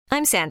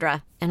I'm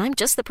Sandra, and I'm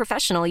just the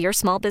professional your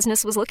small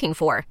business was looking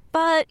for.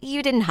 But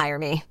you didn't hire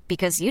me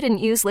because you didn't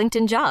use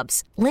LinkedIn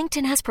Jobs.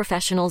 LinkedIn has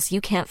professionals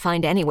you can't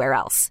find anywhere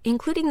else,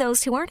 including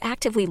those who aren't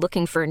actively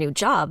looking for a new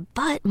job,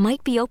 but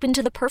might be open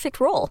to the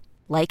perfect role,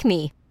 like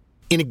me.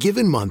 In a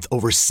given month,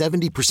 over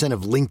 70%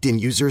 of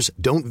LinkedIn users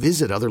don't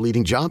visit other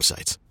leading job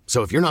sites.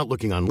 So if you're not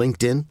looking on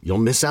LinkedIn, you'll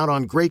miss out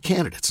on great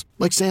candidates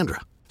like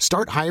Sandra.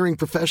 Start hiring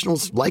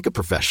professionals like a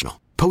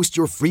professional. Post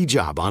your free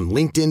job on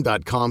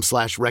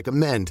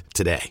linkedin.com/recommend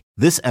today.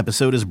 This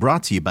episode is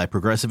brought to you by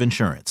Progressive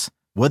Insurance.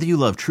 Whether you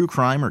love true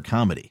crime or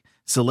comedy,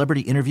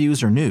 celebrity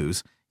interviews or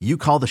news, you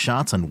call the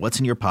shots on what's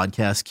in your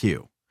podcast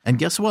queue. And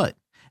guess what?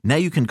 Now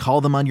you can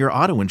call them on your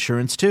auto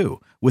insurance too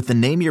with the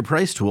Name Your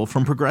Price tool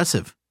from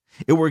Progressive.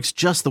 It works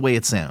just the way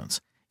it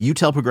sounds. You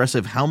tell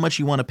Progressive how much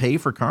you want to pay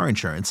for car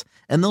insurance,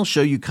 and they'll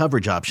show you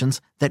coverage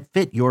options that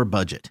fit your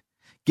budget.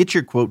 Get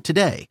your quote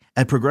today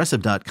at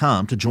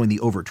Progressive.com to join the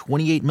over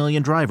 28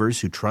 million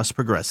drivers who trust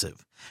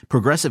Progressive.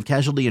 Progressive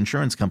Casualty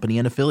Insurance Company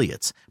and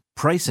Affiliates.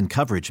 Price and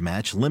coverage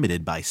match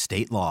limited by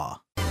state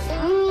law.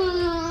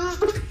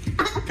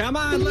 Come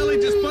on, Lily,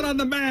 just put on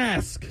the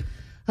mask.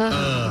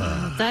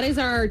 That is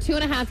our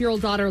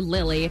 2.5-year-old daughter,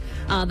 Lily.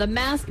 The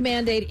mask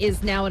mandate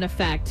is now in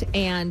effect.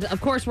 And, of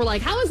course, we're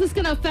like, how is this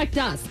going to affect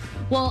us?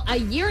 Well, a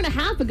year and a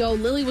half ago,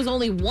 Lily was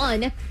only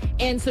 1,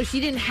 and so she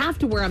didn't have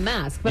to wear a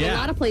mask. But a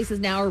lot of places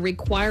now are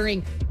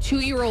requiring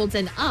 2-year-olds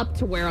and up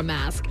to wear a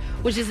mask,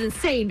 which is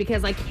insane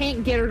because I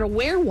can't get her to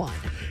wear one.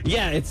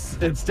 Yeah, it's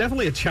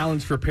definitely a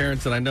challenge for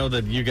parents, and I know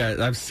that you guys,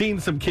 I've seen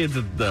some kids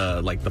at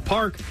the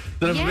park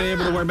that have been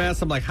able to wear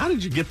masks. I'm like, how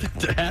did you get that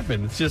to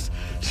happen? It's just,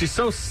 she's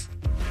so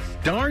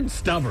darn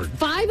stubborn.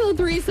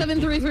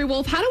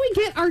 503-733-WOLF. How do we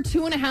get our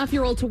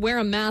 2.5-year-old to wear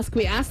a mask?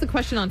 We asked the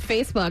question on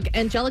Facebook.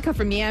 Angelica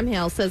from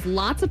Yamhill says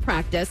lots of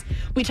practice.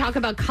 We talk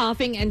about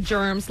coughing and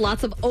germs,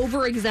 lots of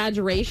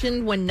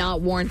over-exaggeration when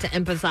not worn to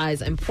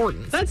emphasize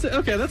importance. That's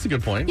a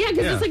good point. Yeah,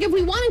 because it's like if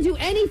we want to do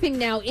anything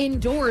now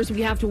indoors,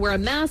 we have to wear a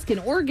mask in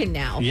Oregon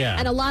now. Yeah.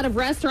 And a lot of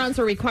restaurants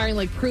are requiring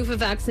like proof of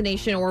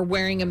vaccination or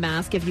wearing a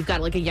mask if you've got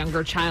like a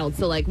younger child.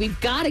 So like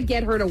we've got to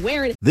get her to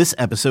wear it. This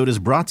episode is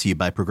brought to you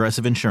by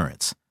Progressive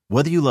Insurance.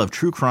 Whether you love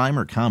true crime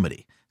or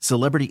comedy,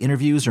 celebrity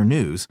interviews or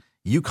news,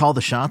 you call the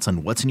shots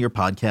on what's in your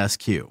podcast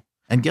queue.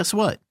 And guess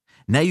what?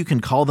 Now you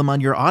can call them on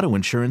your auto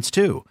insurance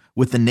too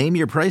with the Name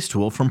Your Price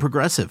tool from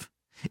Progressive.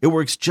 It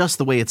works just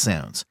the way it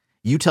sounds.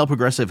 You tell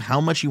Progressive how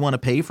much you want to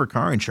pay for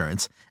car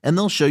insurance, and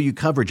they'll show you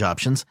coverage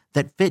options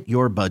that fit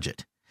your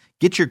budget.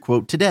 Get your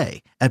quote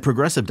today at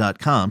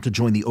Progressive.com to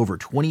join the over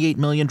 28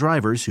 million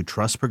drivers who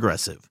trust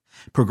Progressive.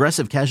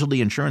 Progressive Casualty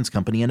Insurance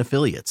Company and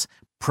Affiliates.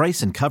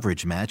 Price and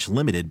coverage match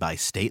limited by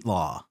state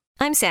law.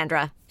 I'm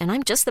Sandra, and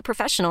I'm just the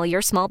professional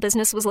your small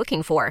business was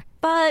looking for.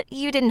 But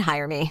you didn't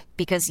hire me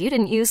because you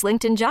didn't use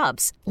LinkedIn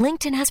Jobs.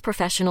 LinkedIn has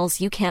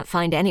professionals you can't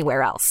find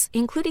anywhere else,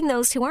 including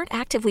those who aren't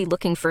actively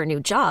looking for a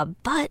new job,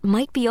 but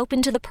might be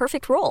open to the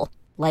perfect role,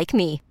 like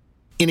me.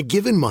 In a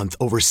given month,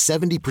 over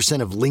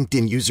 70% of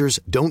LinkedIn users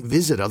don't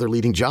visit other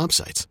leading job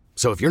sites.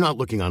 So if you're not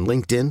looking on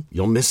LinkedIn,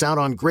 you'll miss out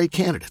on great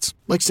candidates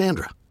like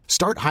Sandra.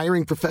 Start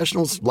hiring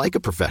professionals like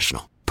a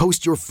professional.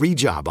 Post your free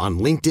job on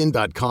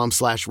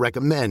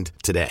linkedin.com/recommend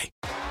today.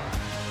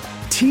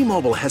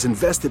 T-Mobile has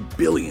invested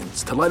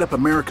billions to light up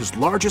America's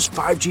largest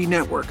 5G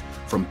network,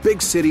 from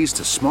big cities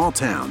to small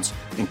towns,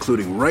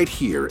 including right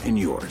here in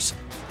yours.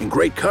 And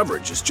great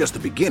coverage is just the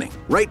beginning.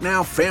 Right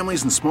now,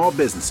 families and small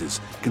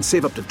businesses can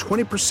save up to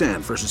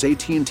 20% versus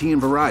AT&T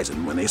and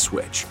Verizon when they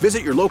switch.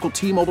 Visit your local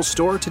T-Mobile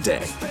store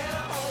today.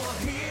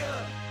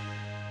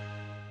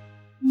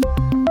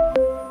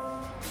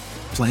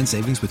 Plan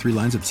savings with 3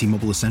 lines of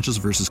T-Mobile Essentials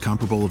versus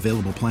comparable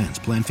available plans.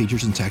 Plan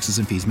features and taxes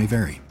and fees may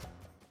vary.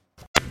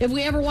 If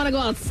we ever want to go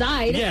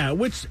outside. Yeah,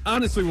 which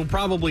honestly will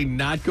probably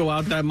not go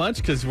out that much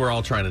because we're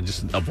all trying to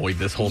just avoid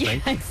this whole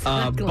thing.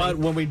 Exactly. But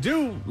when we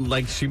do,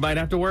 like, she might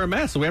have to wear a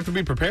mask, so we have to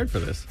be prepared for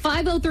this.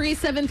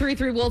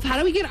 503-733-WOLF. How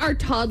do we get our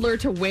toddler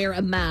to wear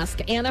a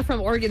mask? Anna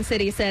from Oregon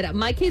City said,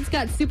 my kids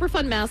got super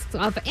fun masks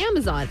off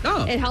Amazon.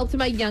 Oh. It helped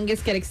my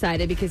youngest get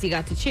excited because he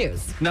got to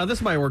choose. Now,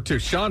 this might work too.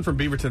 Sean from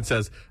Beaverton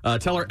says,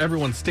 tell her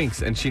everyone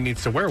stinks and she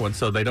needs to wear one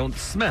so they don't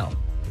smell.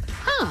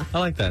 Huh. I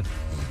like that.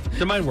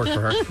 It might work for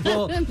her.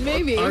 Well,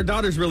 maybe. Our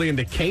daughter's really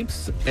into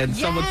capes, and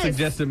someone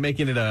suggested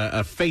making it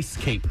a face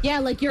cape. Yeah,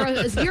 like you're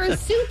a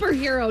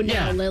superhero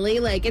now, Yeah. Lily.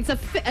 Like it's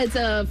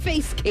a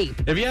face cape.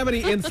 If you have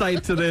any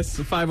insight to this,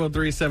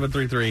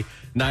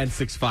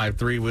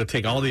 503-733-9653. We'll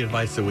take all the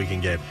advice that we can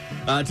get.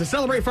 To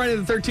celebrate Friday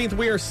the 13th,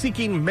 we are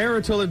seeking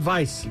marital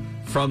advice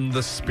from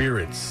the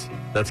spirits.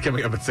 That's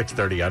coming up at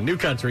 6:30 on New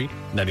Country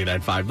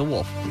 99.5 The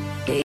Wolf.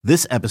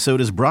 This episode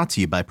is brought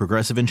to you by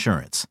Progressive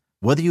Insurance.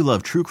 Whether you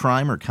love true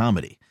crime or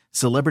comedy,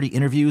 celebrity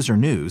interviews or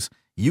news,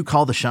 you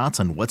call the shots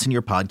on what's in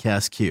your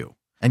podcast queue.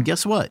 And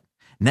guess what?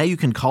 Now you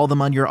can call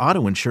them on your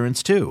auto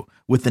insurance too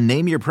with the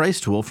Name Your Price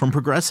tool from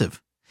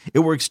Progressive. It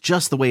works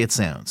just the way it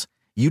sounds.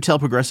 You tell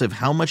Progressive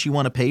how much you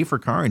want to pay for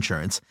car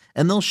insurance,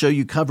 and they'll show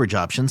you coverage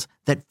options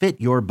that fit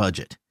your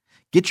budget.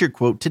 Get your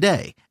quote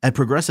today at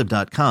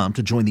Progressive.com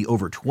to join the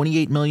over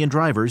 28 million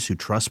drivers who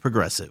trust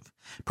Progressive.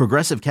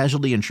 Progressive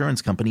Casualty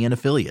Insurance Company and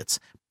Affiliates.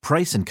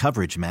 Price and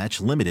coverage match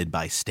limited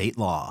by state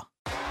law.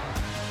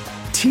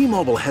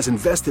 T-Mobile has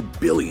invested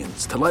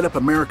billions to light up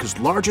America's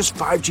largest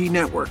 5G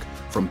network,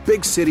 from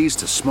big cities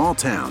to small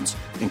towns,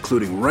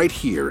 including right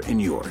here in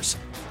yours.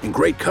 And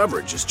great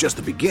coverage is just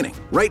the beginning.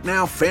 Right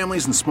now,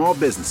 families and small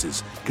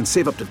businesses can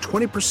save up to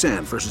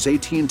 20% versus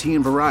AT&T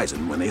and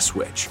Verizon when they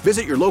switch.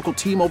 Visit your local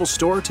T-Mobile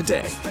store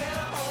today.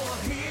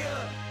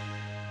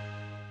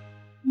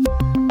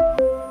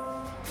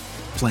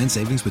 Plan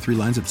savings with 3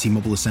 lines of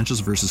T-Mobile Essentials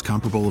versus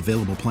comparable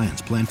available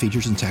plans. Plan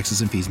features and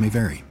taxes and fees may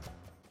vary.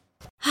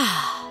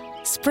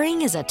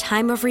 Spring is a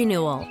time of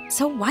renewal,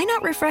 so why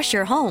not refresh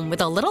your home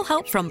with a little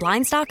help from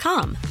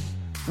Blinds.com?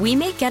 We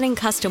make getting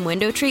custom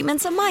window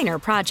treatments a minor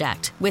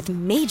project with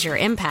major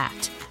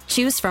impact.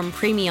 Choose from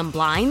premium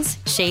blinds,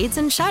 shades,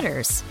 and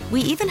shutters.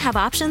 We even have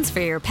options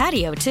for your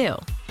patio, too.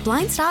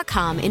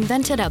 Blinds.com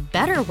invented a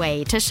better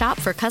way to shop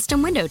for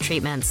custom window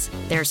treatments.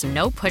 There's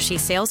no pushy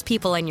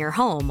salespeople in your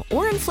home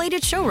or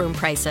inflated showroom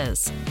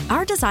prices.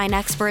 Our design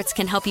experts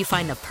can help you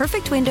find the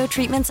perfect window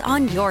treatments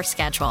on your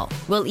schedule.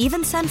 We'll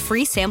even send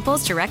free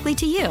samples directly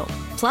to you.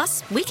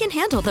 Plus, we can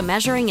handle the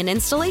measuring and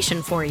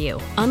installation for you.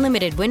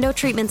 Unlimited window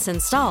treatments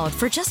installed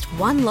for just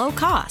one low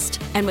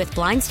cost. And with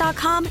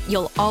Blinds.com,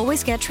 you'll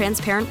always get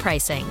transparent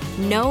pricing.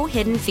 No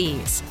hidden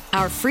fees.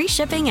 Our free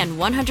shipping and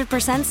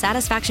 100%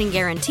 satisfaction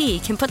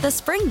guarantee can put the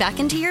spring back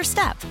into your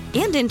step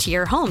and into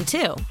your home,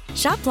 too.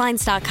 Shop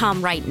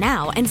Blinds.com right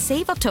now and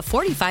save up to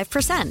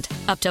 45%.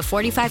 Up to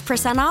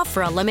 45% off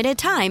for a limited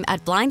time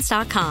at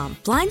Blinds.com.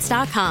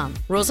 Blinds.com.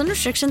 Rules and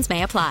restrictions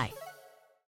may apply.